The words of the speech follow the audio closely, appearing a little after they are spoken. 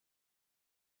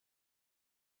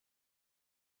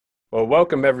Well,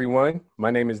 welcome everyone.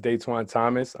 My name is Datwon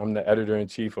Thomas. I'm the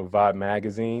editor-in-chief of Vibe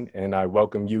Magazine, and I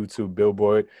welcome you to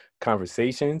Billboard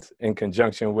Conversations in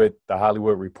conjunction with The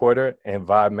Hollywood Reporter and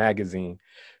Vibe Magazine.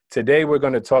 Today, we're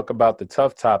going to talk about the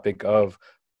tough topic of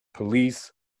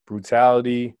police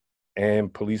brutality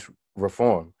and police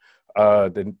reform.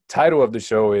 The title of the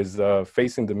show is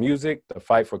Facing the Music, the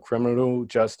Fight for Criminal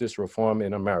Justice Reform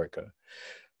in America.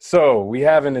 So we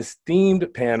have an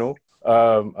esteemed panel.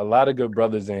 A lot of good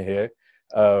brothers in here.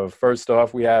 First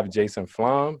off, we have Jason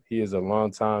Flom. He is a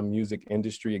longtime music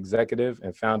industry executive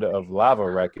and founder of Lava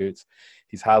Records.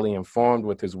 He's highly informed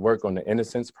with his work on the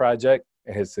Innocence Project,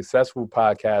 and his successful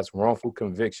podcast, Wrongful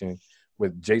Conviction,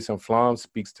 with Jason Flom,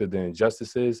 speaks to the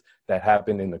injustices that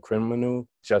happen in the criminal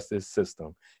justice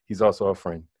system. He's also a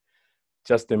friend.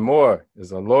 Justin Moore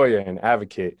is a lawyer and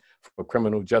advocate for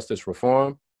criminal justice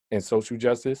reform and social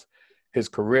justice. His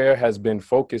career has been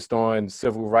focused on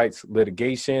civil rights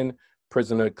litigation,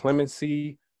 prisoner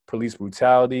clemency, police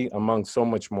brutality, among so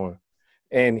much more.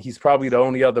 And he's probably the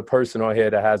only other person on here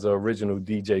that has an original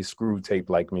DJ Screw tape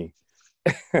like me.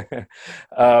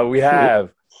 We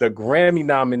have the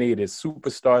Grammy-nominated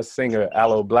superstar singer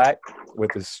Aloe Blacc,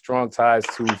 with his strong ties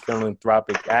to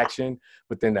philanthropic action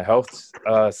within the health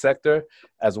sector,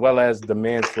 as well as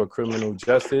demands for criminal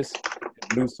justice.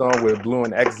 His new song with Blue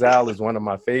in Exile is one of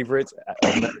my favorites,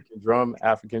 American Drum,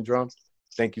 African Drum.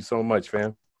 Thank you so much,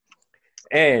 fam.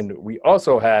 And we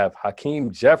also have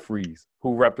Hakeem Jeffries,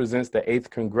 who represents the 8th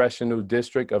Congressional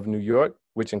District of New York,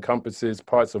 which encompasses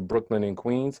parts of Brooklyn and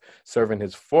Queens, serving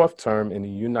his 4th term in the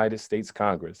United States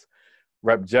Congress.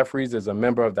 Rep. Jeffries is a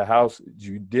member of the House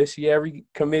Judiciary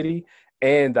Committee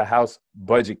and the House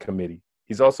Budget Committee.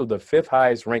 He's also the 5th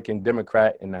highest ranking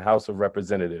Democrat in the House of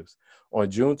Representatives. On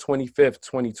June 25th,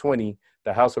 2020,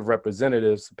 the House of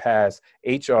Representatives passed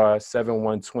H.R.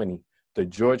 7120, the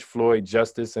George Floyd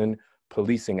Justice and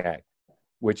Policing Act,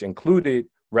 which included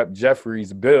Rep.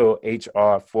 Jeffries' bill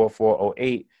H.R.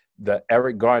 4408, the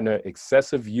Eric Garner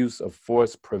Excessive Use of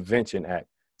Force Prevention Act,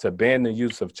 to ban the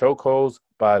use of chokeholds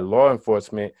by law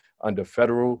enforcement under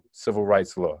federal civil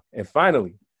rights law. And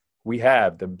finally, we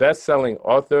have the best-selling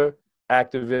author,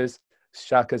 activist,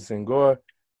 Shaka Senghor.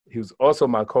 He was also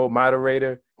my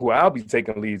co-moderator, who I'll be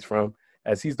taking leads from,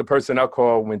 as he's the person I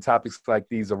call when topics like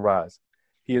these arise.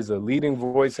 He is a leading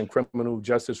voice in criminal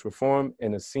justice reform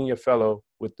and a senior fellow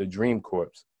with the Dream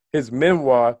Corps. His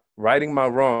memoir, Righting My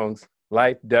Wrongs,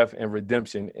 Life, Death, and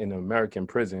Redemption in American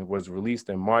Prison, was released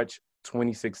in March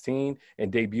 2016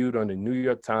 and debuted on the New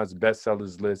York Times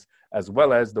bestsellers list, as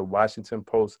well as the Washington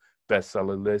Post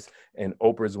bestseller list, and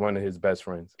Oprah's one of his best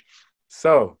friends.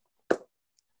 So,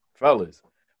 fellas,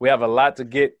 we have a lot to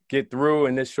get through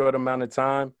in this short amount of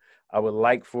time. I would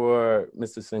like for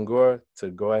Mr. Senghor to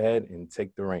go ahead and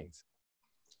take the reins.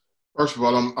 First of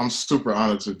all, I'm super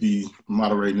honored to be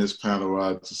moderating this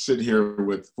panel, to sit here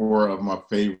with 4 of my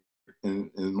favorite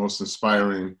and most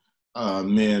inspiring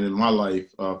men in my life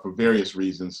for various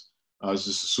reasons. It's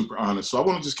just a super honor. So I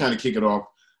want to just kind of kick it off.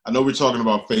 I know we're talking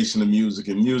about facing the music,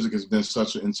 and music has been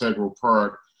such an integral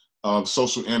part of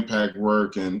social impact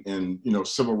work and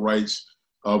civil rights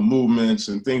movements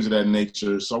and things of that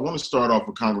nature. So I want to start off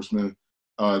with Congressman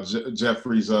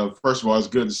Jeffries. First of all, it's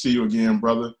good to see you again,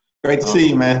 brother. Great to see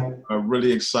you, man.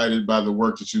 Really excited by the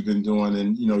work that you've been doing,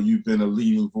 and you've been a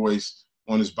leading voice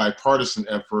on this bipartisan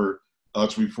effort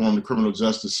to reform the criminal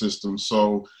justice system.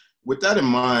 So with that in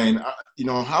mind,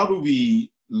 how do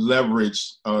we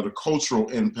leverage the cultural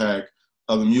impact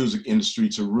of the music industry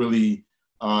to really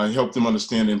help them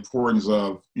understand the importance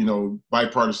of,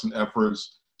 bipartisan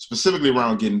efforts, specifically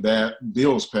around getting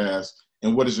bills passed,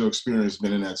 and what has your experience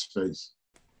been in that space?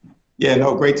 Yeah,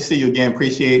 no, great to see you again.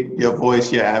 Appreciate your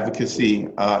voice, your advocacy,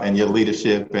 and your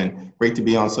leadership, and great to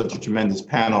be on such a tremendous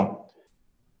panel.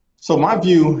 So my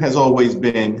view has always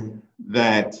been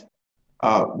that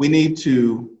we need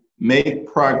to make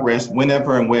progress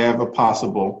whenever and wherever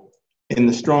possible in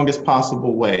the strongest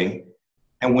possible way.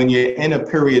 And when you're in a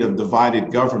period of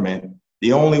divided government,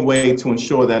 the only way to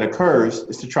ensure that occurs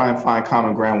is to try and find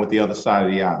common ground with the other side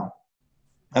of the aisle.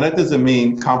 And that doesn't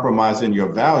mean compromising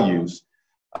your values,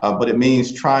 but it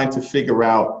means trying to figure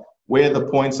out where the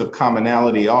points of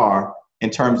commonality are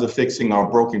in terms of fixing our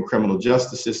broken criminal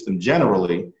justice system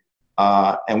generally.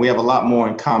 And we have a lot more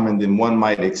in common than one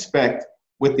might expect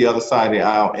with the other side of the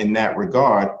aisle in that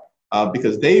regard,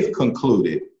 because they've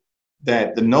concluded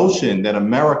that the notion that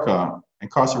America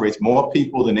incarcerates more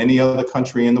people than any other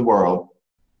country in the world,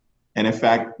 and in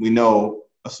fact, we know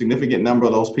a significant number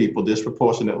of those people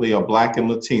disproportionately are Black and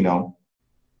Latino,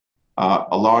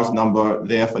 a large number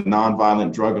there for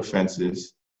nonviolent drug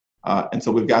offenses, And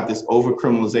so we've got this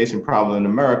over-criminalization problem in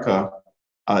America,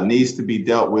 needs to be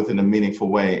dealt with in a meaningful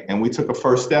way. And we took a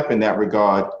first step in that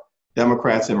regard,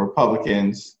 Democrats and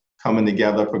Republicans coming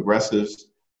together, progressives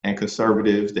and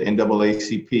conservatives, the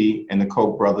NAACP and the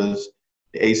Koch brothers,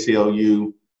 the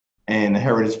ACLU and the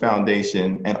Heritage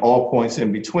Foundation, and all points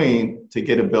in between to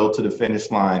get a bill to the finish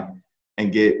line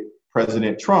and get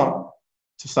President Trump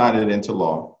to sign it into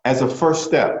law as a first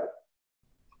step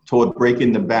toward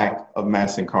breaking the back of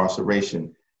mass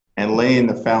incarceration and laying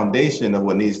the foundation of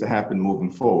what needs to happen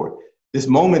moving forward. This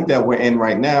moment that we're in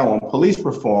right now on police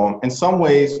reform, in some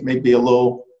ways, may be a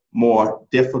little more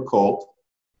difficult.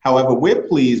 However, we're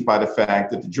pleased by the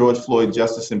fact that the George Floyd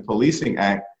Justice and Policing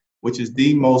Act, which is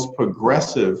the most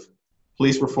progressive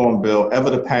police reform bill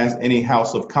ever to pass any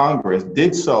House of Congress,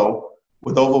 did so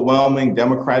with overwhelming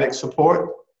Democratic support,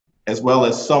 as well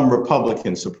as some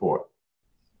Republican support.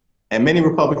 And many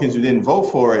Republicans who didn't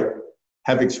vote for it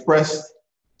have expressed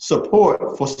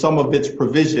support for some of its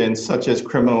provisions, such as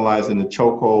criminalizing the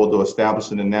chokehold or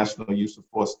establishing a national use of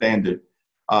force standard.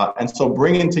 And so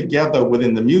bringing together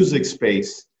within the music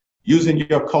space, using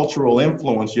your cultural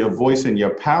influence, your voice and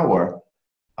your power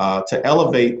to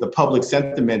elevate the public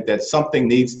sentiment that something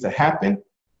needs to happen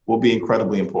will be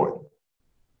incredibly important.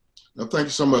 Now, thank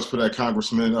you so much for that,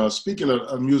 Congressman. Speaking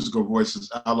of musical voices,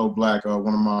 Aloe Blacc,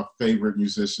 one of my favorite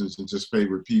musicians and just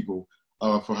favorite people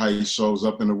for how he shows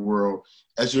up in the world.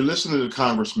 As you're listening to the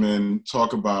Congressman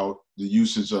talk about the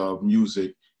usage of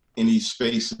music in these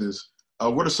spaces,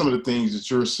 what are some of the things that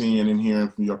you're seeing and hearing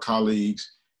from your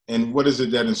colleagues? And what is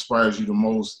it that inspires you the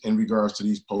most in regards to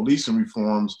these policing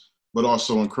reforms, but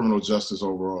also in criminal justice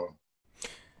overall?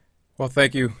 Well,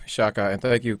 thank you, Shaka, and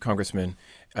thank you, Congressman.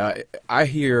 I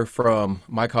hear from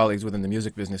my colleagues within the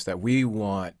music business that we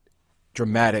want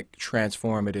dramatic,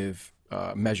 transformative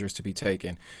measures to be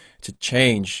taken to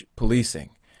change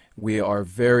policing. We are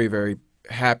very, very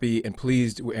happy and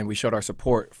pleased, and we showed our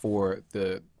support for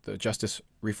the justice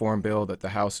reform bill that the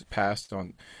House passed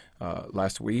on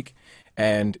last week.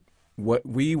 And what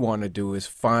we want to do is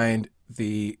find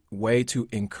the way to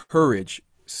encourage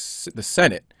the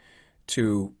Senate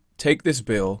to take this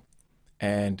bill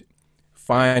and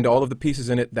find all of the pieces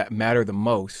in it that matter the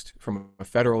most from a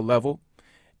federal level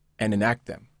and enact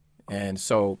them. And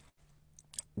so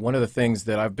one of the things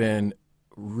that I've been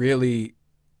really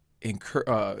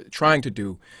trying to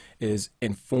do is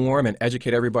inform and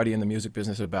educate everybody in the music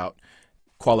business about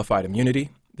qualified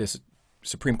immunity, this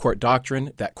Supreme Court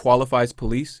doctrine that qualifies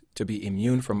police to be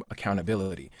immune from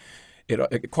accountability.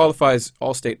 It qualifies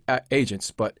all state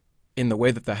agents, but in the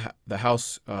way that the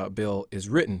House bill is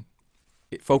written,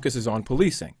 it focuses on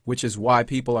policing, which is why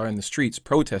people are in the streets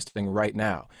protesting right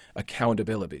now.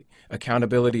 Accountability.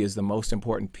 Accountability is the most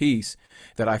important piece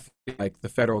that I feel like the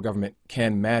federal government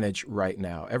can manage right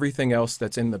now. Everything else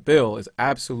that's in the bill is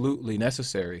absolutely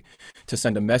necessary to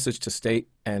send a message to state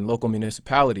and local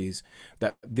municipalities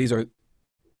that these are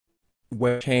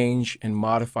where change and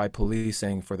modify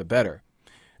policing for the better.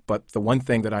 But the one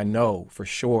thing that I know for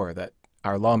sure that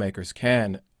our lawmakers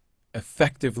can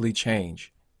effectively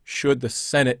change, should the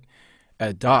Senate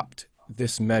adopt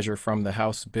this measure from the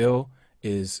House bill,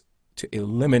 is to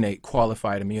eliminate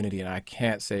qualified immunity, and I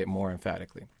can't say it more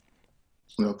emphatically.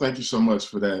 Well, thank you so much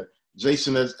for that.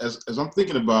 Jason, as I'm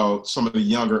thinking about some of the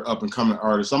younger up-and-coming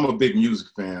artists, I'm a big music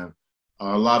fan.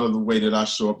 A lot of the way that I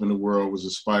show up in the world was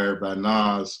inspired by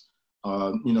Nas,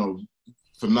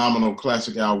 phenomenal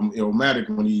classic album, Illmatic,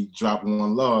 when he dropped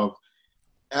One Love.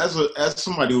 As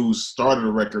somebody who started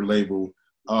a record label,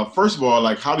 first of all,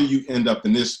 like, how do you end up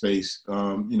in this space,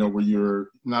 where you're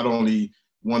not only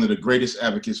one of the greatest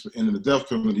advocates for ending the death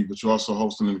penalty, but you're also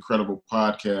hosting an incredible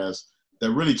podcast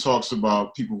that really talks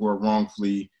about people who are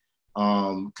wrongfully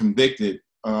convicted.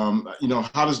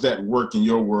 How does that work in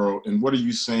your world? And what are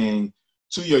you saying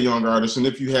to your younger artists? And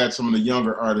if you had some of the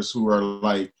younger artists who are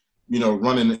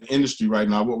running the industry right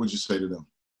now, what would you say to them?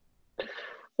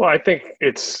 Well, I think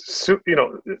it's,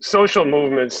 social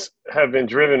movements have been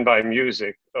driven by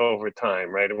music over time,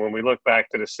 right? And when we look back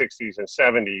to the 60s and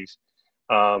 70s,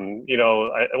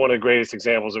 one of the greatest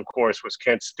examples, of course, was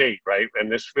Kent State, right?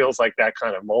 And this feels like that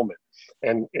kind of moment.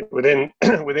 And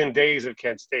within days of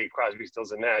Kent State, Crosby,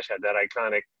 Stills, and Nash had that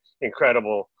iconic,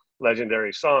 incredible,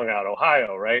 legendary song out,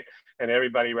 Ohio, right? And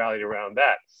everybody rallied around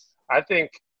that. I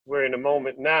think we're in a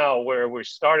moment now where we're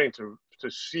starting to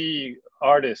see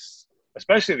artists,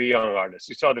 especially the young artists.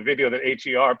 You saw the video that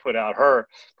HER put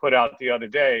out the other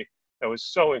day. That was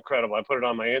so incredible. I put it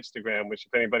on my Instagram, which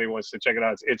if anybody wants to check it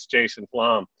out, it's Jason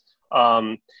Flom.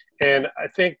 And I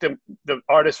think the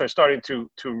artists are starting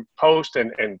to post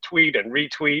and tweet and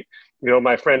retweet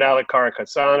my friend Alec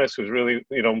Karakatsanis, who's really,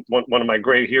 one of my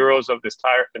great heroes of this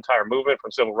entire movement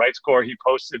from Civil Rights Corps, he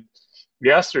posted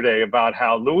yesterday about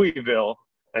how Louisville,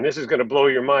 and this is going to blow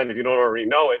your mind if you don't already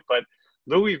know it, but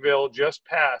Louisville just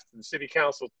passed the city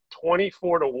council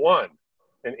 24-1,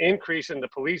 an increase in the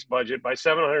police budget by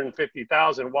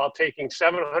 $750,000 while taking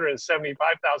 $775,000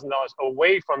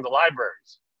 away from the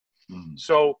libraries.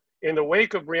 So in the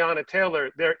wake of Breonna Taylor,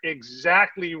 they're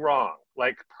exactly wrong,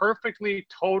 like perfectly,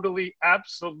 totally,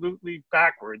 absolutely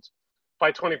backwards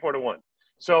by 24-1.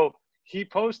 So he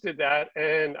posted that,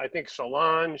 and I think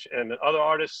Solange and other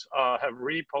artists have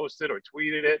reposted or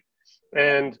tweeted it.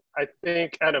 And I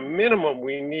think at a minimum,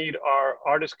 we need our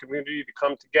artist community to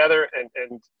come together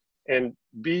and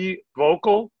be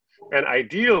vocal, and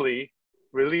ideally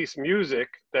release music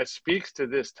that speaks to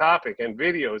this topic and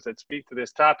videos that speak to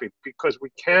this topic, because we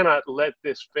cannot let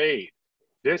this fade.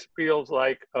 This feels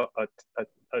like this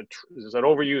is an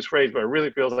overused phrase, but it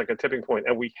really feels like a tipping point,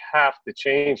 and we have to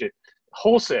change it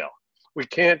wholesale. We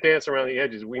can't dance around the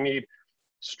edges. We need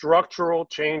structural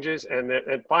changes, and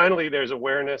finally there's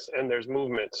awareness and there's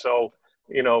movement. So,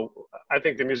 I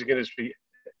think the music industry,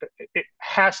 it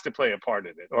has to play a part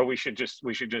in it, or we should just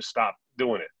stop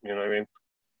doing it. You know what I mean?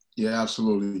 Yeah,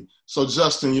 absolutely. So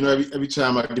Justin, every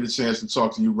time I get a chance to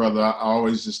talk to you, brother, I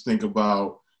always just think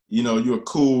about, you're a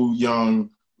cool young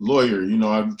lawyer.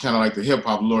 I'm kind of like the hip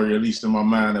hop lawyer, at least in my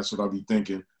mind. That's what I'll be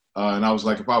thinking. And I was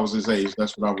like, if I was his age,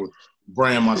 that's what I would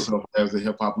brand myself as, a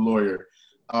hip hop lawyer.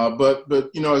 But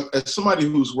as somebody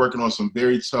who's working on some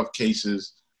very tough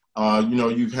cases,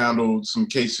 you've handled some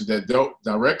cases that dealt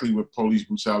directly with police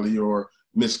brutality or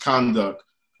misconduct.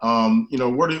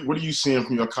 What are you seeing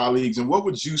from your colleagues, and what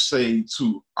would you say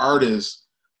to artists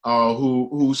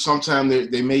who sometimes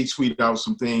they may tweet out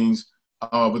some things,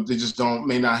 but they just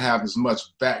may not have as much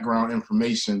background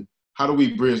information? How do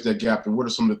we bridge that gap, and what are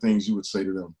some of the things you would say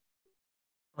to them?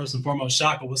 First and foremost,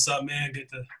 Shaka, what's up, man?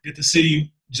 Good to see you.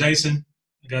 Jason,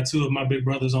 I got two of my big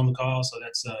brothers on the call, so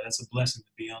that's a blessing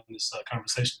to be on this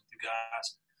conversation with you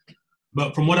guys.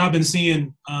 But from what I've been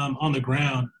seeing on the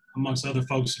ground amongst other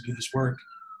folks who do this work,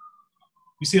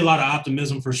 we see a lot of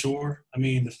optimism for sure. I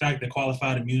mean, the fact that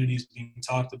qualified immunity is being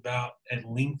talked about at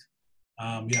length.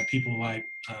 We have people like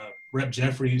Rep.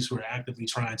 Jeffries who are actively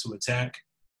trying to attack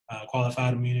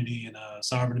qualified immunity and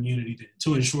sovereign immunity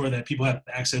to ensure that people have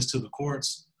access to the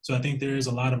courts. So I think there is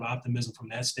a lot of optimism from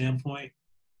that standpoint.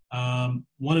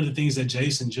 One of the things that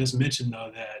Jason just mentioned, though,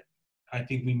 that I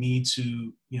think we need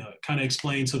to, kind of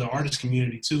explain to the artist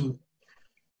community too,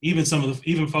 even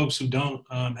folks who don't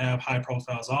have high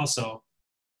profiles also,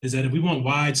 is that if we want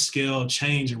wide scale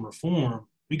change and reform,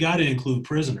 we got to include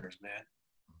prisoners, man.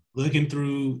 Looking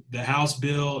through the House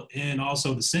bill and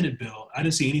also the Senate bill, I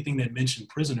didn't see anything that mentioned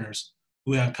prisoners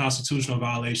who have constitutional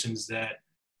violations that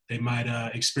they might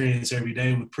experience every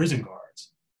day with prison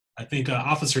guards. I think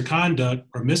officer conduct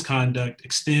or misconduct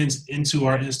extends into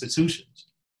our institutions.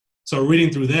 So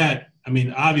reading through that, I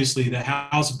mean, obviously the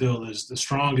House bill is the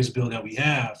strongest bill that we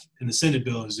have, and the Senate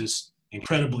bill is just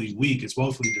incredibly weak. It's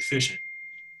woefully deficient.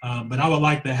 But I would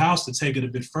like the House to take it a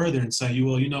bit further and say,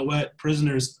 well, you know what?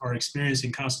 Prisoners are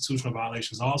experiencing constitutional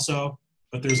violations also,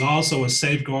 but there's also a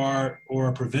safeguard or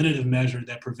a preventative measure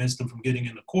that prevents them from getting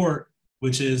into court,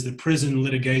 which is the Prison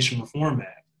Litigation Reform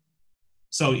Act.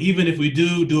 So even if we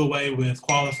do away with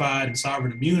qualified and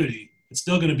sovereign immunity, it's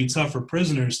still going to be tough for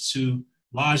prisoners to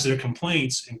lodge their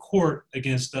complaints in court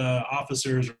against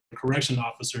officers or correction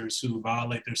officers who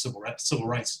violate their civil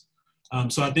rights.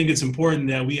 So I think it's important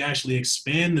that we actually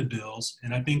expand the bills,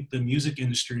 and I think the music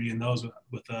industry and those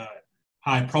with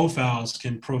high profiles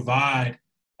can provide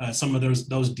some of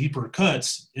those deeper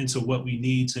cuts into what we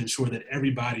need to ensure that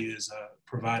everybody is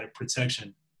provided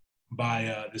protection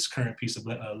by this current piece of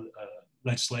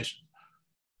legislation.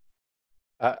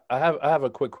 I have a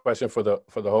quick question for the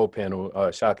whole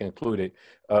panel, Shaka included.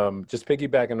 Just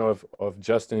piggybacking off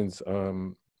Justin's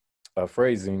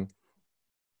phrasing.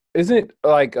 Isn't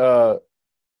like the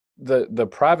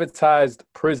privatized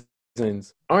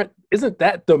prisons isn't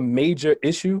that the major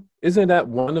issue? Isn't that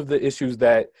one of the issues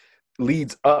that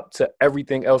leads up to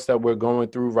everything else that we're going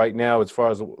through right now, as far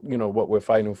as what we're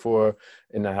fighting for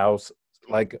in the House?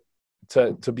 Like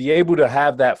to be able to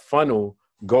have that funnel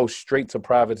go straight to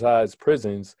privatized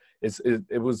prisons,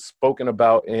 it was spoken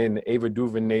about in Ava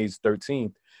DuVernay's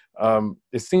 13th.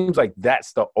 It seems like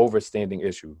that's the overstanding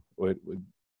issue. Would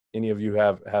any of you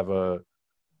have a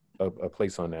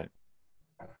place on that?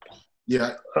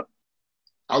 Yeah,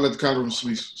 I'll let the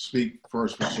Congressman speak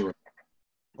first for sure.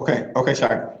 Okay,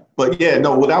 Shaka. But yeah,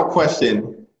 no, without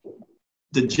question,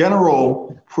 the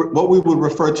general, what we would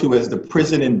refer to as the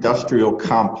prison industrial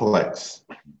complex,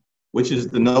 which is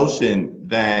the notion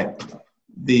that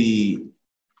the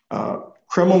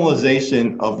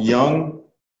criminalization of young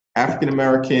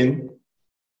African-American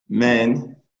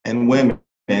men and women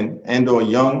and or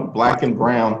young Black and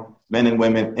brown men and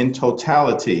women in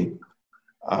totality,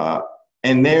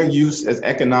 and their use as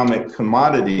economic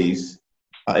commodities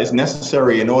is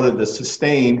necessary in order to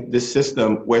sustain this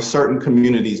system where certain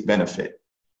communities benefit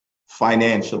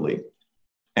financially.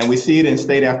 And we see it in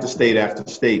state after state after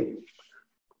state,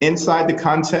 inside the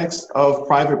context of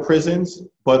private prisons,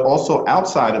 but also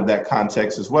outside of that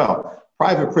context as well.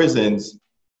 Private prisons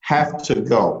have to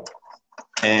go.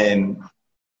 And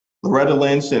Loretta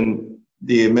Lynch and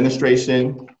the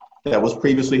administration that was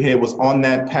previously here was on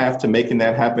that path to making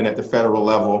that happen at the federal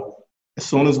level. As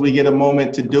soon as we get a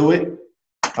moment to do it,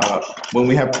 when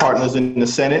we have partners in the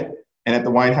Senate and at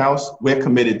the White House, we're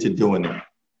committed to doing it.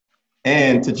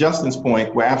 And to Justin's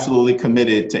point, we're absolutely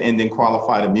committed to ending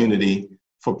qualified immunity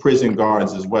for prison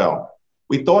guards as well.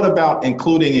 We thought about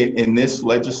including it in this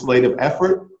legislative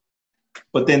effort,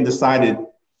 but then decided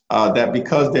that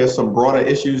because there's some broader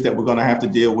issues that we're going to have to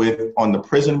deal with on the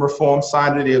prison reform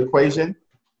side of the equation,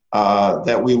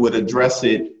 that we would address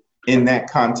it in that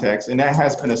context. And that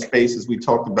has been a space, as we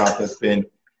talked about, that's been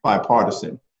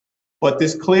bipartisan. But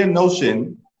this clear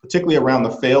notion, particularly around the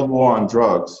failed war on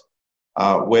drugs,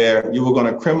 where you were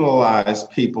going to criminalize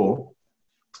people,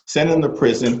 send them to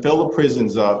prison, fill the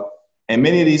prisons up, and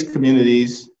many of these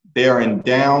communities, they are in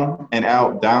down and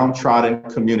out, downtrodden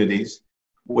communities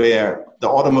where the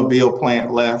automobile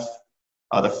plant left,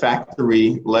 the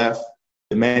factory left,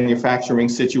 the manufacturing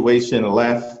situation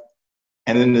left,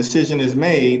 and then the decision is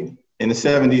made in the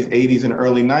 70s, 80s, and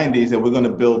early 90s that we're going to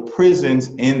build prisons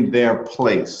in their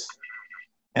place.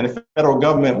 And the federal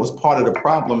government was part of the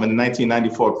problem in the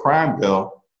 1994 crime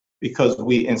bill because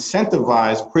we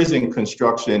incentivized prison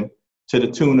construction to the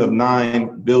tune of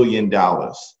 $9 billion,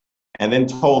 and then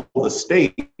told the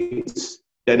states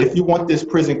that if you want this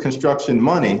prison construction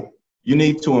money, you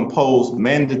need to impose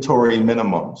mandatory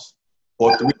minimums,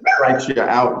 or 3 strikes you're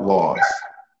outlaws,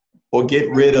 or get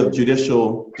rid of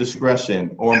judicial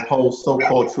discretion, or impose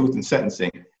so-called truth in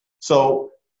sentencing.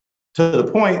 So to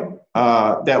the point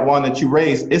that one that you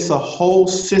raised, it's a whole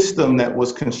system that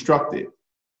was constructed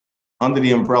under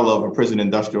the umbrella of a prison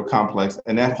industrial complex,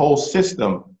 and that whole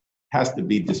system has to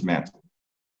be dismantled.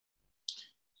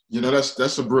 You know,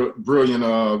 that's a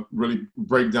brilliant, really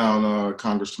breakdown,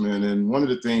 Congressman. And one of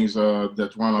the things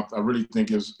that I really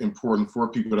think is important for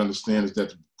people to understand is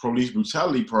that the police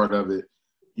brutality part of it,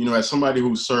 you know, as somebody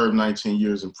who served 19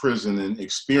 years in prison and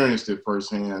experienced it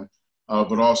firsthand,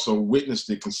 but also witnessed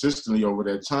it consistently over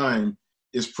that time,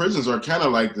 is prisons are kind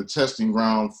of like the testing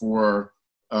ground for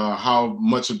how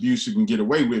much abuse you can get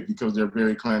away with, because they're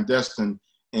very clandestine.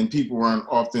 And people aren't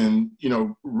often, you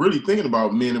know, really thinking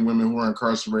about men and women who are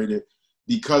incarcerated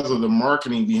because of the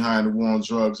marketing behind the war on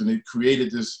drugs. And it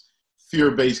created this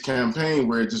fear-based campaign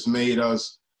where it just made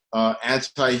us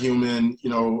anti-human, you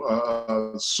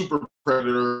know, super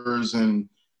predators and,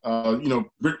 you know,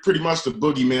 pretty much the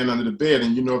boogeyman under the bed.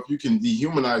 And, you know, if you can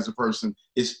dehumanize a person,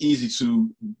 it's easy to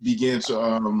begin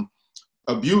to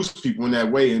abuse people in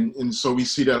that way. And so we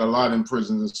see that a lot in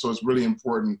prisons. And so it's really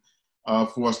important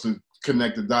for us to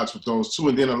connect the dots with those two.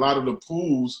 And then a lot of the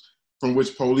pools from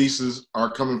which police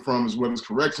are coming from, as well as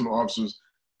correctional officers,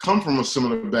 come from a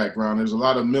similar background. There's a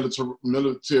lot of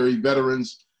military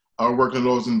veterans working in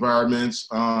those environments.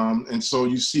 And so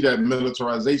you see that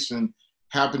militarization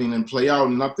happening and play out.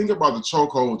 And I think about the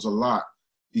chokeholds a lot,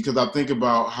 because I think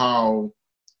about how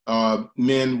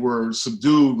men were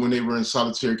subdued when they were in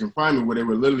solitary confinement, where they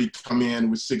would literally come in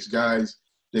with 6 guys,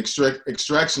 the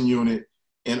extraction unit,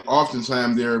 and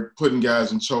oftentimes they're putting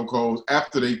guys in chokeholds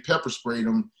after they pepper sprayed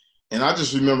them. And I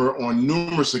just remember on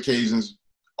numerous occasions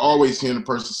always hearing a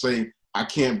person say, "I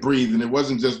can't breathe." And it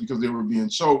wasn't just because they were being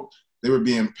choked, they were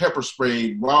being pepper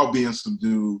sprayed while being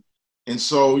subdued. And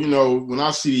so, you know, when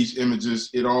I see these images,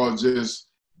 it all just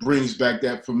brings back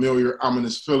that familiar,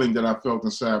 ominous feeling that I felt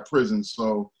inside prison.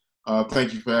 So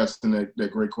thank you for asking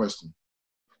that great question.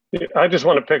 I just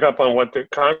want to pick up on what the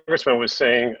Congressman was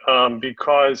saying,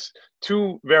 because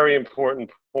 2 very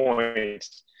important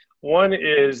points. One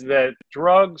is that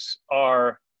drugs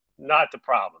are not the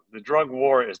problem. The drug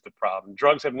war is the problem.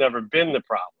 Drugs have never been the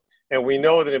problem. And we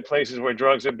know that in places where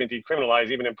drugs have been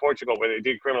decriminalized, even in Portugal, where they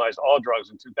decriminalized all drugs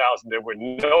in 2000, there were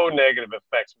no negative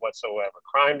effects whatsoever.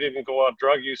 Crime didn't go up,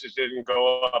 drug usage didn't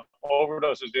go up,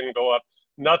 overdoses didn't go up,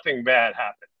 nothing bad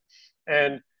happened.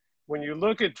 And when you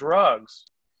look at drugs,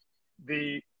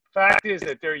 the fact is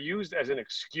that they're used as an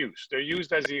excuse. They're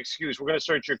used as the excuse. We're going to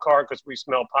search your car because we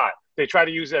smell pot. They try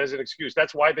to use it as an excuse.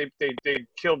 That's why they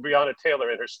killed Breonna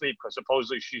Taylor in her sleep, because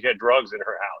supposedly she had drugs in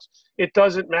her house. It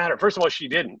doesn't matter. First of all, she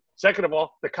didn't. Second of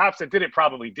all, the cops that did it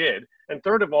probably did. And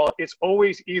third of all, it's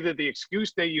always either the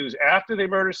excuse they use after they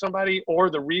murder somebody or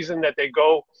the reason that they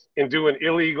go and do an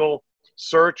illegal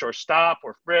search or stop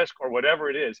or frisk or whatever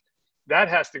it is. That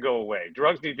has to go away.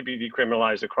 Drugs need to be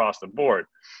decriminalized across the board.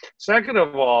 Second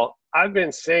of all, I've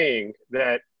been saying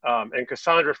that, and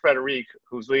Cassandra Frederique,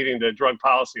 who's leading the Drug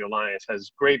Policy Alliance,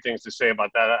 has great things to say about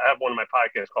that. I have one of my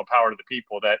podcasts called Power to the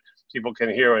People that people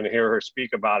can hear her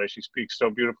speak about it. She speaks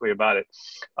so beautifully about it.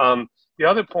 The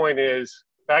other point is,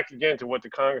 back again to what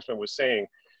the Congressman was saying,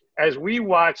 as we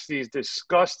watch these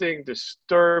disgusting,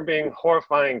 disturbing,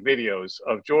 horrifying videos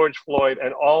of George Floyd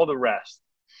and all the rest,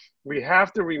 we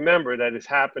have to remember that it's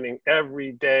happening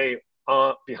every day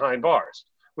behind bars.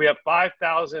 We have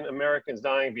 5,000 Americans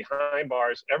dying behind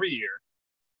bars every year,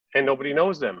 and nobody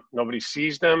knows them. Nobody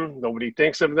sees them. Nobody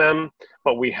thinks of them.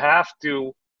 But we have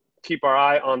to keep our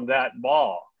eye on that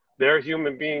ball. They're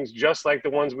human beings just like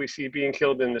the ones we see being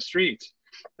killed in the streets.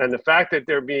 And the fact that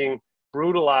they're being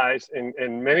brutalized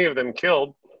and many of them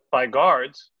killed by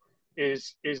guards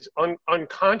is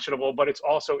unconscionable, but it's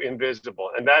also invisible.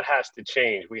 And that has to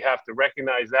change. We have to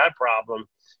recognize that problem.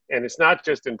 And it's not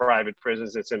just in private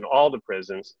prisons, it's in all the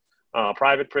prisons.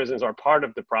 Private prisons are part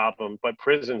of the problem, but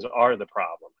prisons are the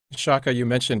problem. Shaka, you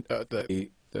mentioned the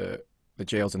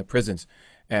jails and the prisons.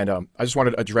 And I just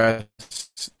wanted to address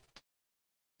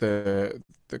the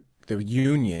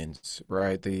unions,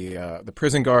 right? The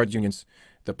prison guard unions,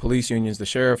 the police unions, the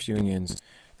sheriff's unions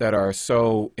that are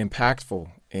so impactful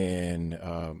in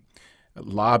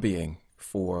lobbying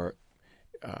for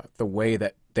the way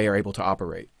that they are able to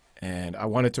operate. And I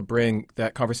wanted to bring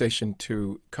that conversation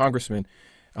to Congressman.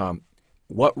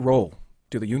 What role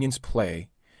do the unions play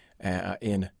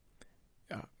in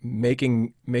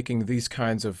making these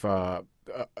kinds of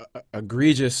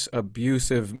egregious,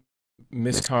 abusive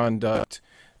misconduct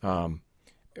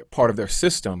part of their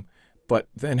system? But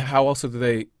then how also do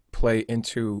they play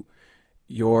into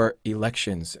your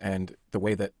elections and the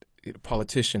way that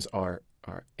politicians are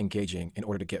engaging in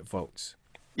order to get votes?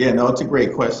 Yeah, no, it's a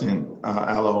great question,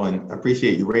 Aloe, and I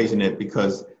appreciate you raising it,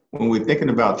 because when we're thinking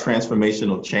about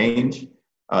transformational change,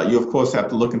 you of course have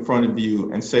to look in front of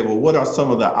you and say, well, what are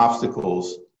some of the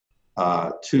obstacles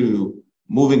to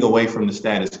moving away from the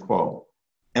status quo?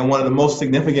 And one of the most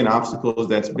significant obstacles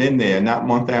that's been there, not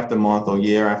month after month or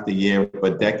year after year,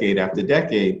 but decade after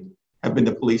decade, have been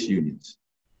the police unions,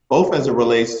 both as it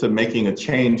relates to making a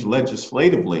change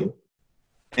legislatively,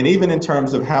 and even in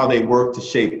terms of how they work to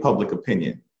shape public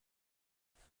opinion.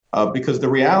 Because the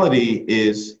reality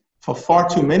is, for far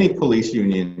too many police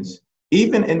unions,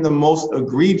 even in the most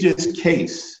egregious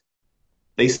case,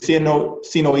 they see no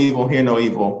evil, hear no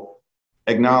evil,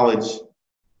 acknowledge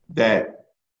that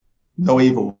no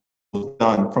evil was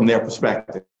done from their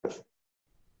perspective.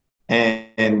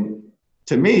 And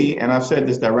to me, and I've said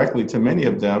this directly to many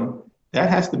of them, that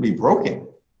has to be broken.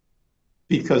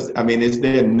 Because, I mean, is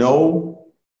there no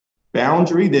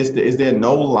boundary? Is there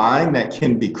no line that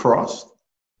can be crossed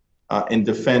in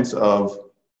defense of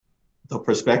the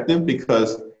perspective?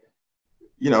 Because,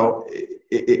 you know,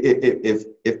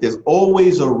 if there's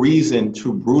always a reason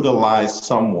to brutalize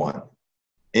someone,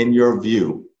 in your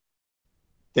view,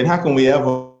 then how can we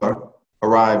ever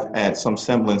arrive at some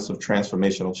semblance of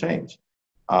transformational change?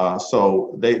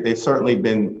 So they've certainly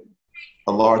been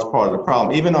a large part of the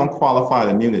problem. Even on qualified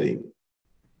immunity, you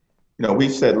know,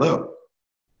 we've said, look,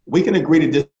 we can agree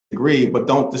to disagree, but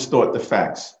don't distort the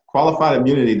facts. Qualified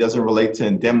immunity doesn't relate to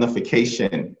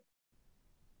indemnification.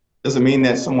 Doesn't mean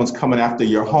that someone's coming after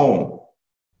your home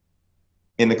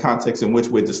in the context in which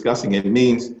we're discussing it. It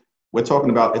means we're talking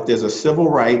about if there's a civil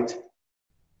right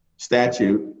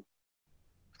statute,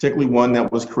 particularly one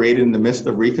that was created in the midst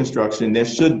of Reconstruction, there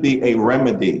should be a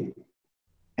remedy.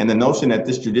 And the notion that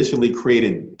this judicially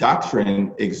created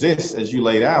doctrine exists, as you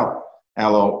laid out,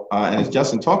 Aloe, and as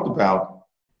Justin talked about,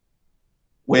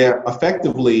 where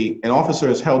effectively an officer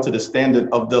is held to the standard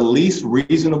of the least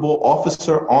reasonable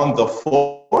officer on the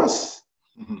force.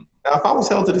 Mm-hmm. Now, if I was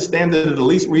held to the standard of the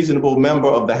least reasonable member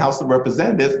of the House of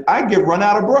Representatives, I'd get run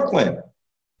out of Brooklyn.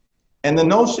 And the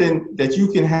notion that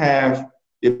you can have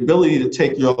the ability to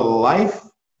take your life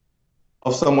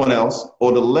of someone else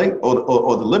or the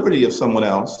liberty of someone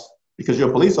else because you're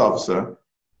a police officer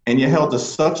and you're held to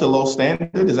such a low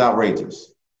standard is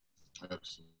outrageous.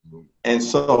 Absolutely. And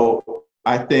so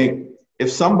I think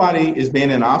if somebody is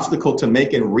being an obstacle to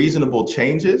making reasonable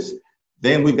changes,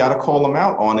 then we've got to call them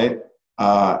out on it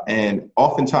And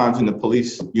oftentimes in the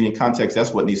police union context,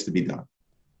 that's what needs to be done.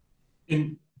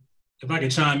 And if I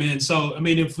could chime in, so, I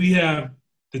mean, if we have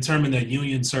determined that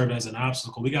unions serve as an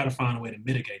obstacle, we got to find a way to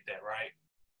mitigate that, right?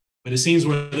 But it seems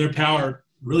where their power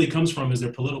really comes from is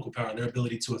their political power, their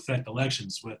ability to affect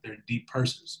elections with their deep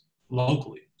purses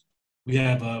locally. We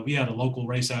had a local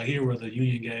race out here where the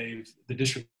union gave the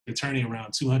district attorney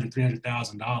around $200,000,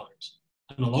 $300,000.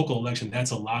 In a local election,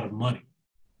 that's a lot of money.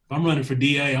 If I'm running for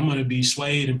DA, I'm going to be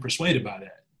swayed and persuaded by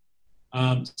that.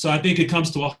 So I think it comes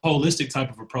to a holistic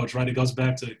type of approach, right? It goes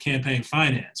back to campaign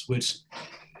finance, which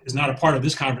is not a part of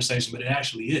this conversation, but it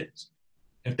actually is.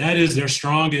 If that is their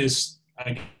strongest,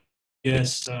 I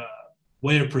guess,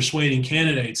 way of persuading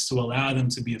candidates to allow them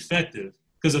to be effective,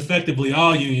 because effectively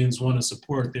all unions want to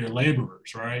support their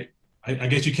laborers, right? I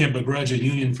guess you can't begrudge a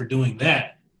union for doing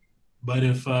that. But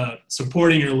if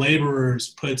supporting your laborers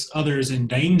puts others in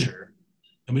danger,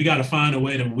 then we got to find a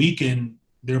way to weaken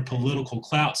their political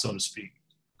clout, so to speak.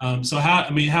 So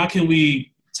how can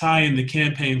we tie in the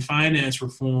campaign finance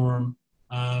reform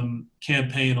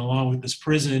campaign along with this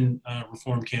prison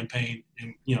reform campaign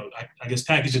and, I guess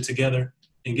package it together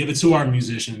and give it to our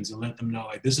musicians and let them know,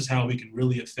 like, this is how we can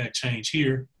really affect change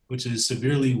here, which is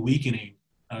severely weakening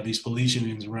these police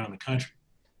unions around the country.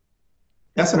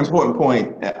 That's an important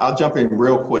point. I'll jump in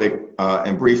real quick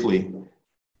and briefly.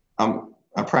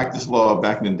 I practiced law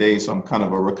back in the day, so I'm kind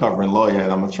of a recovering lawyer,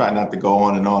 and I'm gonna try not to go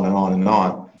on and on and on and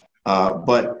on.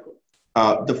 But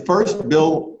the first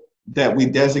bill that we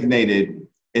designated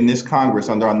in this Congress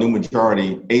under our new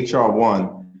majority, HR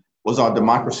 1, was our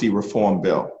democracy reform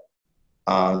bill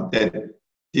that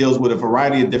deals with a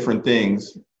variety of different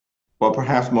things, but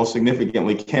perhaps most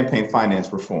significantly, campaign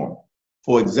finance reform,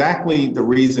 for exactly the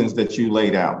reasons that you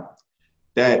laid out.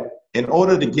 That in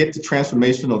order to get to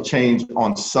transformational change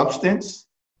on substance,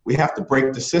 we have to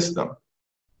break the system,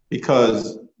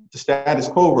 because the status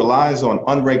quo relies on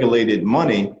unregulated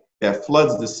money that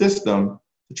floods the system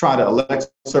to try to elect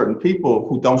certain people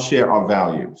who don't share our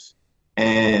values.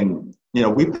 And,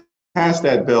 we passed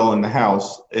that bill in the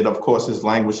House. It, of course, is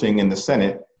languishing in the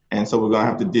Senate. And so we're going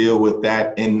to have to deal with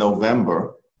that in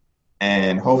November.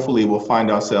 And hopefully we'll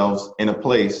find ourselves in a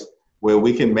place where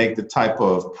we can make the type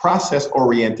of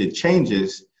process-oriented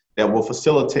changes that will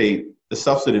facilitate the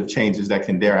substantive changes that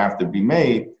can thereafter be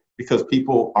made, because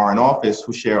people are in office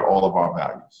who share all of our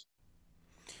values.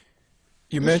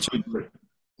 You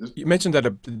mentioned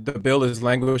that the bill is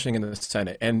languishing in the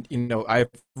Senate, and I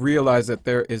realize that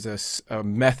there is a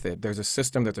method, there's a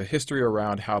system, there's a history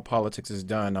around how politics is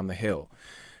done on the Hill.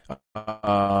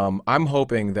 I'm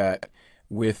hoping that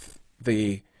with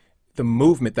the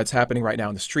movement that's happening right now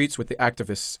in the streets, with the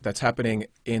activists that's happening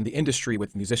in the industry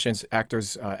with musicians,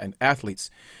 actors, and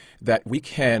athletes, that we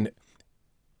can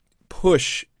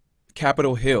push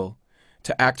Capitol Hill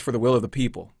to act for the will of the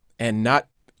people and not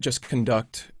just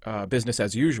conduct business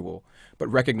as usual, but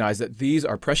recognize that these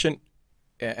are prescient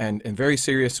and very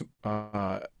serious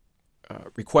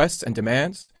requests and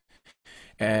demands,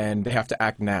 and they have to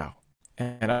act now.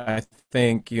 And I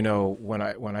think, when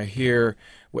I hear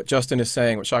what Justin is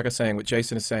saying, what Shaka is saying, what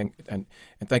Jason is saying, and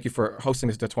thank you for hosting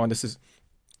this, Datwon, this is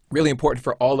really important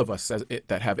for all of us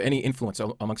that have any influence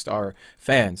amongst our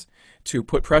fans to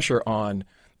put pressure on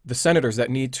the senators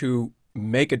that need to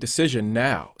make a decision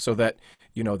now, so that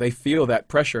they feel that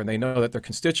pressure and they know that their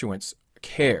constituents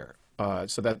care,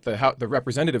 so that the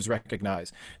representatives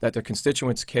recognize that their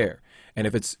constituents care. And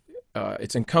if it's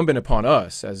incumbent upon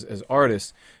us as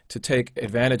artists to take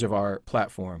advantage of our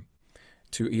platform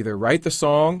to either write the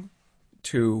song,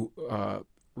 to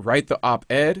write the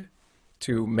op-ed,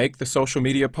 to make the social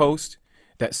media post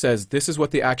that says this is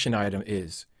what the action item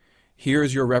is.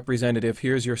 Here's your representative,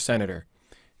 here's your senator.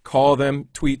 Call them,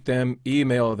 tweet them,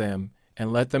 email them,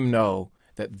 and let them know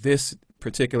that this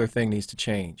particular thing needs to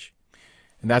change.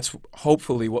 And that's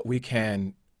hopefully what we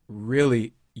can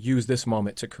really use this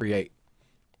moment to create.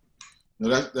 No,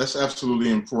 that's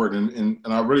absolutely important. And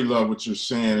I really love what you're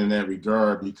saying in that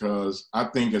regard, because I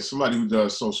think as somebody who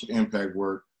does social impact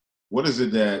work, what is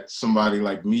it that somebody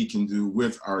like me can do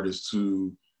with artists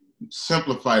to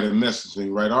simplify the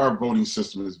messaging, right? Our voting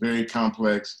system is very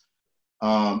complex.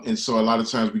 And so a lot of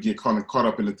times we get caught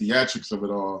up in the theatrics of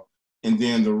it all. And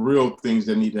then the real things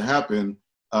that need to happen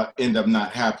end up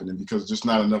not happening because just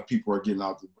not enough people are getting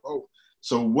out to vote.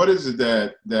 So what is it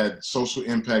that social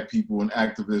impact people and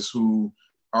activists who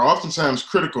are oftentimes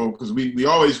critical, because we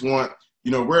always want,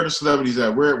 where are the celebrities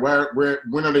at?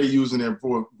 When are they using their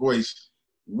voice?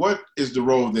 What is the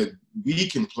role that we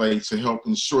can play to help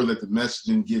ensure that the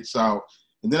messaging gets out?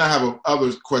 And then I have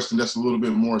another question that's a little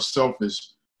bit more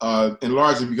selfish, and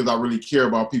largely because I really care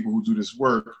about people who do this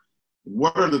work.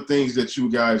 what are the things that you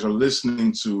guys are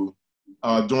listening to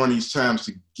during these times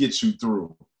to get you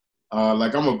through?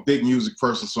 Like, I'm a big music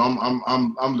person, so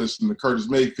I'm listening to Curtis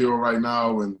Mayfield right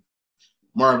now and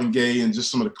Marvin Gaye and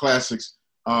just some of the classics.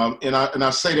 And I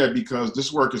say that because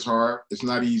this work is hard. It's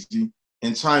not easy,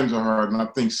 and times are hard. And I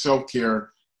think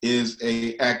self-care is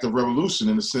an act of revolution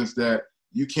in the sense that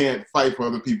you can't fight for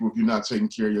other people if you're not taking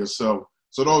care of yourself.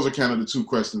 So those are kind of the two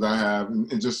questions I have,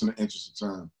 and just in the interest of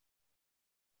time.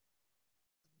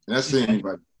 And that's to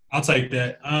anybody. I'll take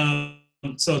that.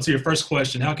 So to your first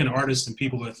question, how can artists and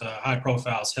people with high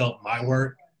profiles help my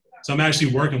work? So I'm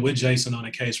actually working with Jason on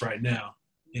a case right now,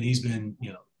 and he's been,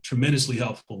 tremendously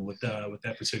helpful with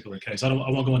that particular case. I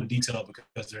won't go into detail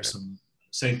because there's some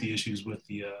safety issues with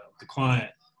the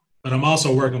client, but I'm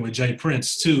also working with Jay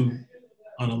Prince too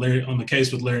on the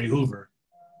case with Larry Hoover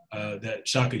that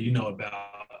Shaka about,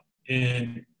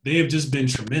 and they have just been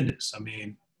tremendous. I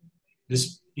mean,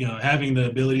 just having the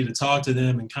ability to talk to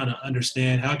them and kind of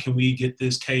understand how can we get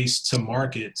this case to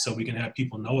market so we can have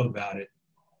people know about it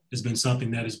has been something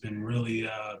that has been really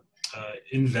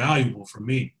invaluable for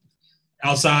me.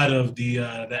 Outside of the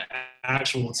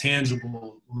actual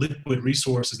tangible liquid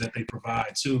resources that they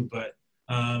provide too. But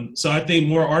so I think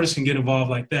more artists can get involved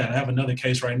like that. I have another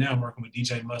case right now I'm working with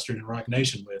DJ Mustard and Rock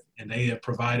Nation with, and they have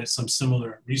provided some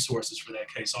similar resources for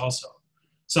that case also.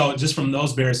 So just from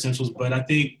those bare essentials, but I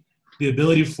think the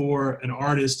ability for an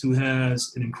artist who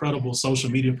has an incredible social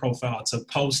media profile to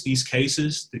post these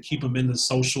cases, to keep them in the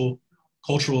social,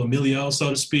 cultural milieu, so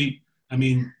to speak, I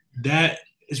mean, that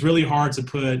is really hard to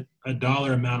put a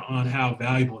dollar amount on how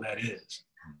valuable that is.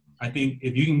 I think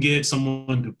if you can get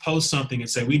someone to post something and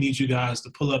say, we need you guys to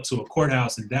pull up to a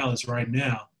courthouse in Dallas right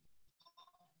now,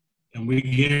 and we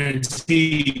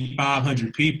guarantee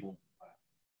 500 people.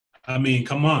 I mean,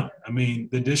 come on. I mean,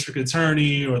 the district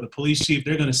attorney or the police chief,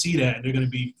 they're going to see that and they're going to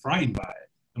be frightened by it.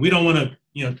 And we don't want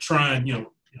to, try and,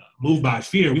 move by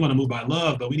fear. We want to move by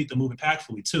love, but we need to move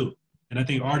impactfully too. And I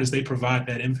think artists, they provide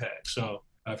that impact. So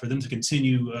for them to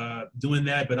continue doing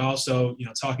that, but also,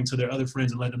 talking to their other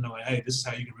friends and letting them know, like, hey, this is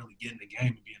how you can really get in the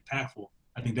game and be impactful.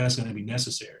 I think that's going to be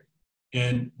necessary.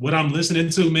 And what I'm listening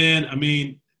to, man, I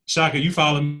mean, Shaka, you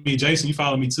follow me, Jason, you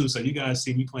follow me too. So you guys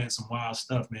see me playing some wild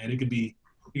stuff, man. It could be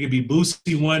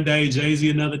Boosie one day, Jay-Z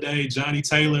another day, Johnny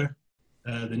Taylor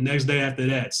the next day after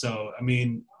that. So, I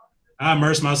mean, I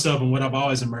immerse myself in what I've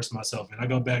always immersed myself in. I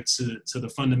go back to the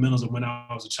fundamentals of when I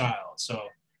was a child. So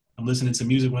I'm listening to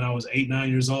music when I was 8, 9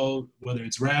 years old, whether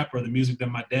it's rap or the music that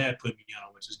my dad put me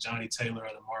on, which is Johnny Taylor or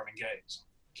the Marvin Gaye's.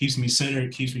 Keeps me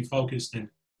centered, keeps me focused, and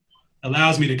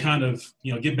allows me to kind of,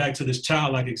 get back to this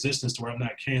childlike existence to where I'm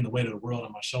not carrying the weight of the world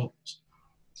on my shoulders.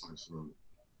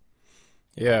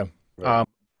 Yeah.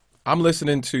 I'm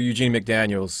listening to Eugene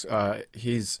McDaniel's.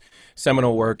 His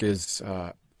seminal work is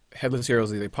Headless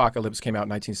Heroes of the Apocalypse, came out in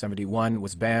 1971,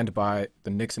 was banned by the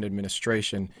Nixon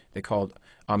administration. They called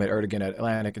Ahmet Ertegun at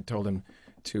Atlantic and told him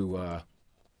to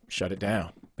shut it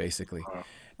down, basically.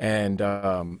 And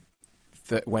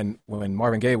when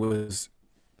Marvin Gaye was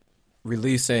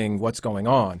releasing What's Going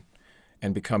On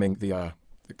and becoming the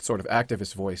sort of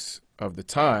activist voice of the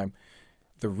time,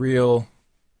 the real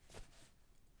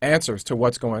answers to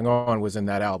what's going on was in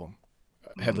that album,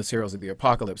 Headless Heroes of the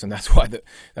Apocalypse, and that's why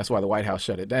the White House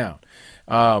shut it down.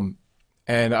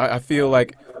 And I feel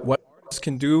like what artists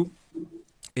can do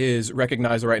is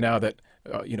recognize right now that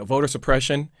voter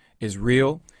suppression is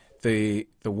real. The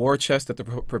war chest that the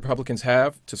Republicans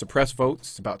have to suppress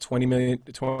votes is about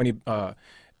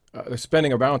they're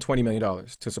spending around $20 million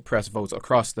to suppress votes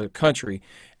across the country,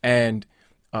 and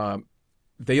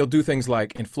they'll do things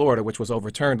like in Florida, which was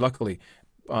overturned, luckily,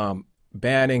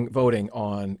 banning voting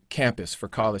on campus for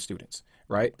college students,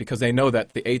 right? Because they know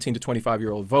that the 18 to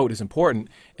 25-year-old vote is important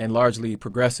and largely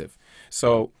progressive.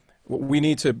 So what we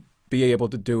need to be able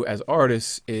to do as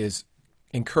artists is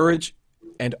encourage,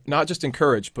 and not just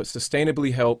encourage, but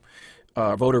sustainably help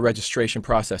voter registration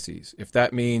processes. If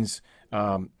that means,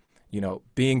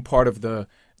 being part of the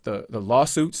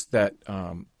lawsuits that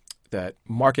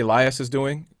Mark Elias is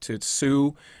doing to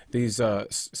sue these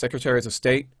secretaries of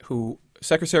state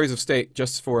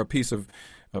just for a piece of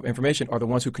information are the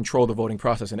ones who control the voting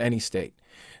process in any state.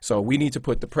 So we need to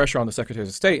put the pressure on the secretaries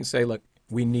of state and say, look,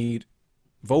 we need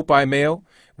vote by mail.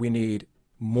 We need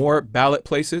more ballot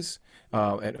places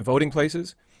and voting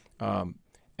places.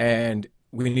 And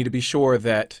we need to be sure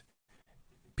that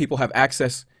people have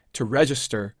access to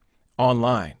register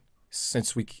online,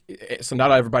 so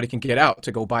not everybody can get out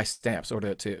to go buy stamps or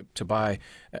to buy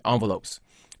envelopes.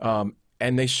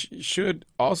 And they should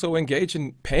also engage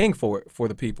in paying for it for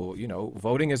the people.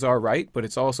 Voting is our right, but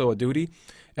it's also a duty.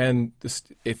 And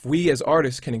if we as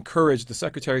artists can encourage the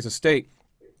secretaries of state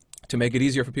to make it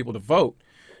easier for people to vote,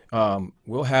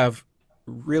 we'll have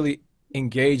really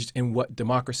engaged in what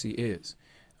democracy is.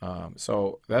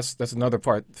 So that's another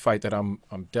fight that I'm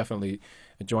definitely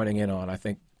joining in on. I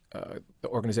think the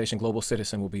organization Global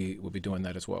Citizen will be doing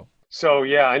that as well. So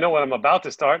yeah, I know what I'm about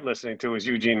to start listening to is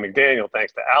Eugene McDaniel,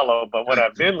 thanks to Aloe. But what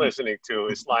I've been listening to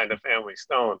is Sly and the Family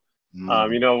Stone.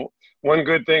 You know, one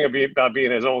good thing about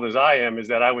being as old as I am is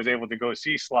that I was able to go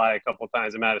see Sly a couple of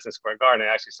times in Madison Square Garden.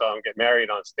 I actually saw him get married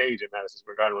on stage at Madison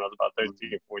Square Garden when I was about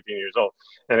 13, 14 years old.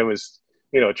 And it was,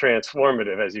 you know,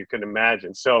 transformative, as you can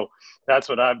imagine. So that's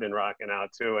what I've been rocking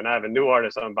out to. And I have a new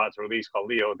artist I'm about to release called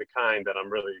Leo the Kind that I'm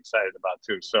really excited about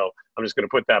too. So I'm just going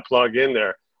to put that plug in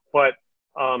there. But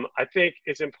I think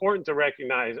it's important to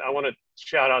recognize, I want to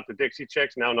shout out the Dixie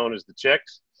Chicks, now known as the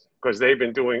Chicks, because they've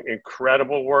been doing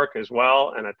incredible work as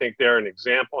well. And I think they're an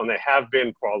example, and they have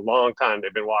been for a long time.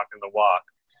 They've been walking the walk.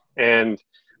 And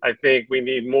I think we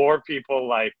need more people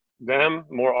like them,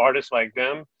 more artists like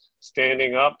them,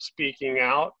 standing up, speaking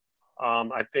out.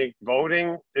 I think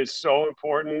voting is so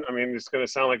important. I mean, it's going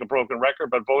to sound like a broken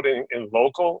record, but voting in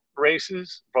local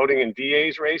races, voting in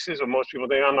DA's races, or most people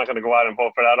think, I'm not going to go out and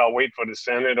vote for that. I'll wait for the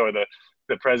Senate or the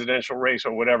presidential race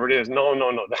or whatever it is. No,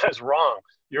 that's wrong.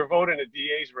 Your vote in a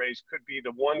DA's race could be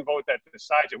the one vote that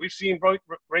decides it. We've seen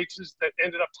races that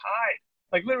ended up tied,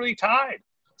 like literally tied.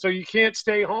 So you can't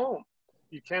stay home.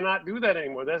 You cannot do that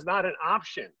anymore. That's not an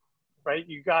option, right?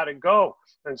 You got to go.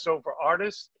 And so for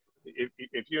artists,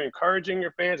 if you're encouraging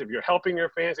your fans, if you're helping your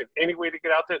fans in any way to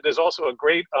get out there, there's also a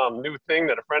great new thing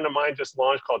that a friend of mine just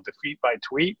launched called Defeat by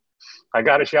Tweet. I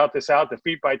got to shout this out,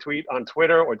 Defeat by Tweet on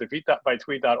Twitter or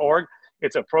defeatbytweet.org.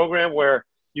 It's a program where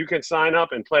you can sign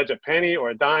up and pledge a penny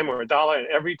or a dime or a dollar, and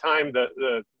every time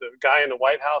the guy in the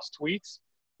White House tweets,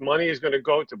 money is going to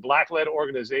go to Black-led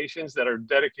organizations that are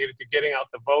dedicated to getting out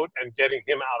the vote and getting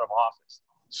him out of office.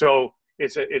 So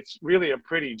it's really a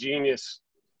pretty genius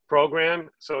program.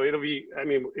 So it'll be, I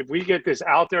mean, if we get this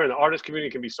out there and the artist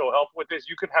community can be so helpful with this,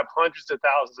 you could have hundreds of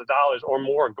thousands of dollars or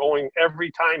more going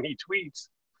every time he tweets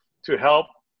to help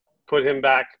put him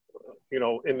back, you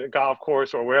know, in the golf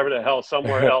course or wherever the hell,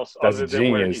 somewhere else other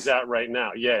than where he's at right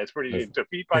now. Yeah, it's pretty genius.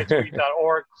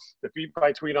 Defeatbytweet.org, Defeat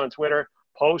by Tweet on Twitter,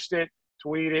 post it,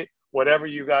 tweet it, whatever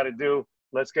you got to do.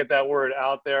 Let's get that word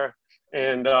out there.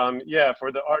 And yeah,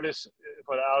 for the artists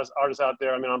out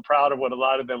there, I mean, I'm proud of what a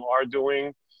lot of them are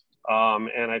doing.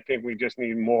 And I think we just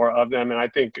need more of them. And I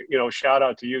think, you know, shout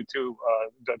out to you too,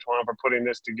 Datwon, for putting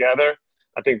this together.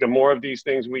 I think the more of these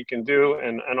things we can do.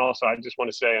 And also, I just want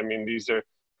to say, I mean,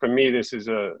 for me, this is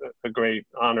a great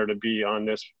honor to be on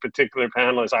this particular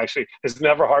panel. It's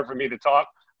never hard for me to talk,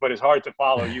 but it's hard to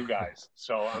follow you guys.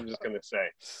 So I'm just going to say.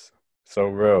 So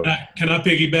real. Can I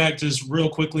piggyback just real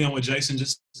quickly on what Jason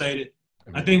just stated?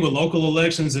 I think with local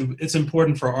elections, it's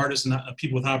important for artists and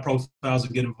people with high profiles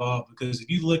to get involved, because if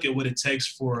you look at what it takes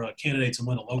for a candidate to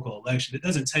win a local election, it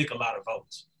doesn't take a lot of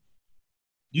votes.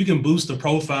 You can boost the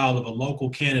profile of a local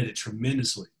candidate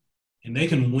tremendously, and they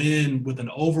can win with an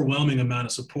overwhelming amount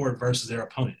of support versus their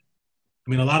opponent. I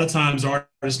mean, a lot of times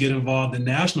artists get involved in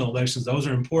national elections. Those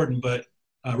are important, but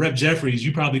Rep. Jeffries,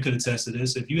 you probably could attest to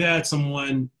this. If you had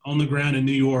someone on the ground in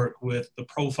New York with the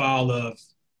profile of,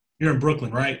 you're in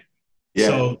Brooklyn, right? Yeah.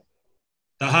 So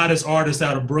the hottest artist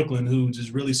out of Brooklyn who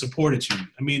just really supported you,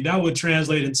 I mean, that would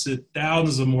translate into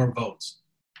thousands of more votes.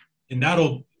 And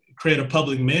that'll create a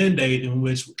public mandate in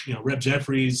which, you know, Rep.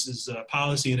 Jeffries'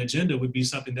 policy and agenda would be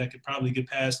something that could probably get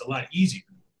passed a lot easier.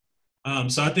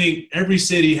 So I think every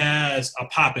city has a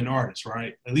poppin' artist,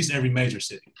 right? At least every major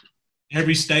city.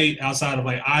 Every state outside of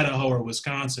like Idaho or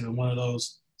Wisconsin or one of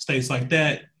those states like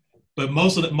that, but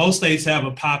most states have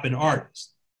a poppin' artist.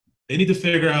 They need to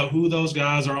figure out who those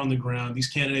guys are on the ground, these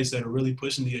candidates that are really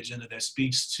pushing the agenda that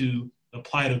speaks to the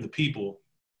plight of the people,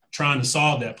 trying to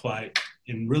solve that plight,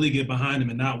 and really get behind them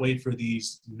and not wait for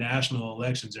these national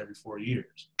elections every 4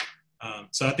 years.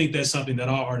 So I think that's something that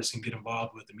all artists can get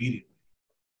involved with immediately.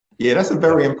 Yeah, that's a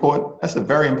very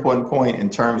important point in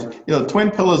terms, you know, the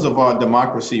twin pillars of our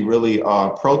democracy really are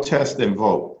protest and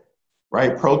vote,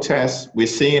 right? Protest, we're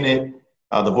seeing it,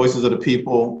 the voices of the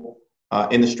people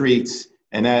in the streets.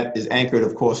 And that is anchored,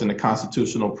 of course, in the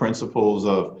constitutional principles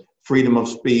of freedom of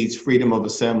speech, freedom of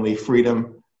assembly,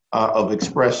 freedom of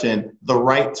expression, the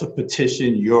right to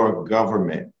petition your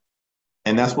government.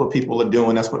 And that's what people are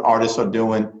doing. That's what artists are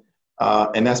doing.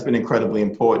 And that's been incredibly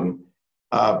important.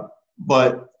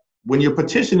 But when you're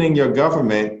petitioning your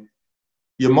government,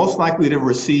 you're most likely to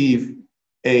receive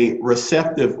a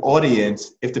receptive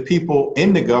audience if the people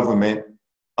in the government,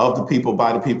 of the people,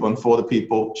 by the people, and for the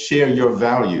people, share your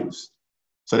values.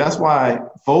 So that's why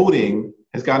voting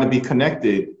has got to be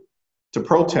connected to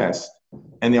protest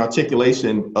and the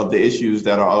articulation of the issues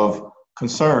that are of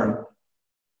concern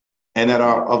and that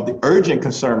are of the urgent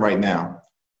concern right now.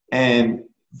 And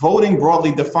voting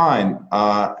broadly defined,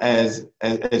 as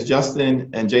Justin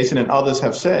and Jason and others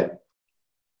have said,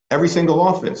 every single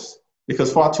office,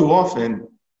 because far too often,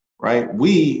 right,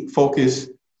 we focus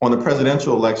on the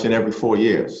presidential election every 4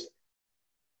 years.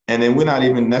 And then we're not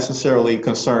even necessarily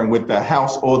concerned with the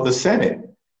House or the Senate.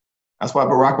 That's why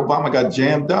Barack Obama got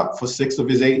jammed up for 6 of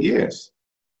his 8 years,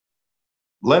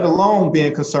 let alone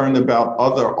being concerned about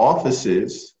other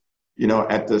offices, you know,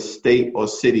 at the state or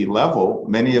city level,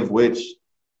 many of which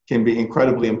can be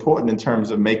incredibly important in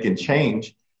terms of making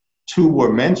change. 2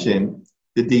 were mentioned,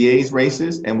 the DA's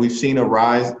races, and we've seen a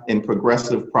rise in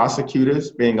progressive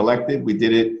prosecutors being elected. We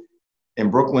did it in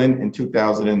Brooklyn in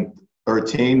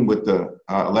 2013 with the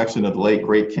election of the late,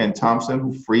 great Ken Thompson,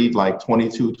 who freed like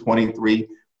 22, 23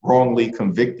 wrongly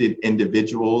convicted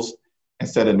individuals and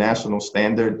set a national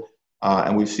standard.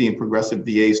 And we've seen progressive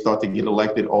DAs start to get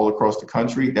elected all across the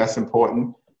country. That's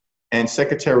important. And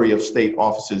Secretary of State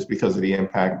offices because of the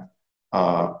impact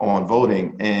on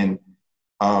voting. And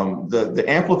the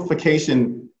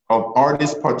amplification of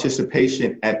artist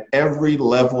participation at every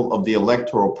level of the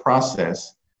electoral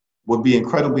process would be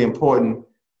incredibly important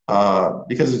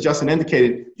because, as Justin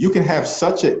indicated, you can have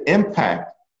such an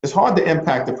impact. It's hard to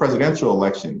impact the presidential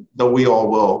election, though we all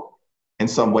will in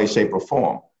some way, shape, or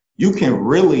form. You can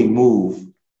really move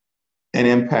and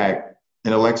impact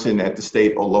an election at the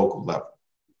state or local level.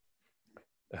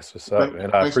 That's what's up,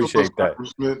 man. I appreciate that.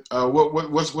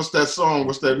 What's that song?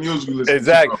 What's that music?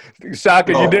 Exactly.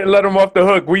 Shaka, you didn't let him off the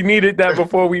hook. We needed that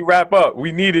before we wrap up.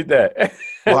 We needed that.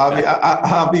 Well,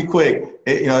 I'll be quick.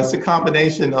 It's a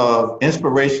combination of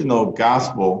inspirational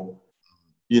gospel.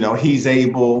 You know, he's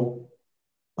able.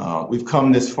 We've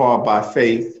come this far by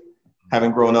faith,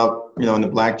 having grown up, you know, in the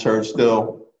Black church,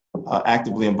 still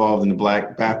actively involved in the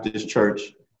Black Baptist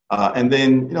church. And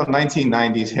then, you know,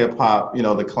 1990s hip hop, you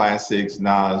know, the classics,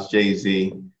 Nas,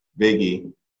 Jay-Z,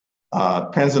 Biggie.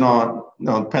 Depending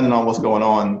on what's going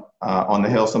on the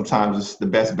Hill, sometimes it's the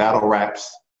best battle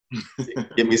raps.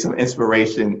 Give me some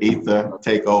inspiration, Ether,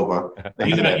 take over.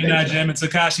 You're not jamming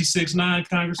Tekashi 6ix9ine,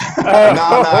 Congressman?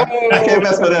 No, I can't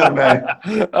mess with him,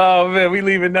 man. Oh, man, we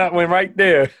leaving that one right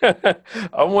there.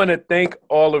 I want to thank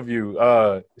all of you,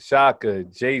 Shaka,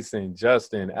 Jason,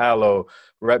 Justin, Aloe,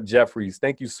 Rep. Jeffries.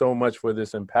 Thank you so much for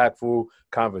this impactful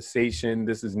conversation.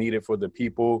 This is needed for the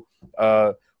people.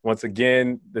 Once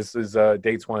again, this is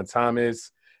Datwon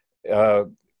Thomas.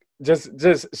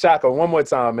 Just Shaka, one more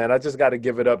time, man. I just got to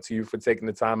give it up to you for taking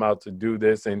the time out to do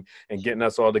this and getting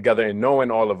us all together and knowing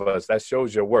all of us. That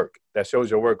shows your work. That shows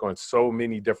your work on so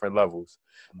many different levels.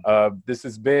 This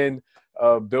has been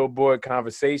Billboard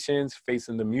Conversations,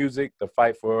 Facing the Music, the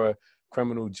fight for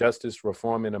criminal justice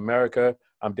reform in America.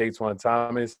 I'm Datwon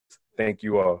Thomas. Thank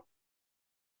you all.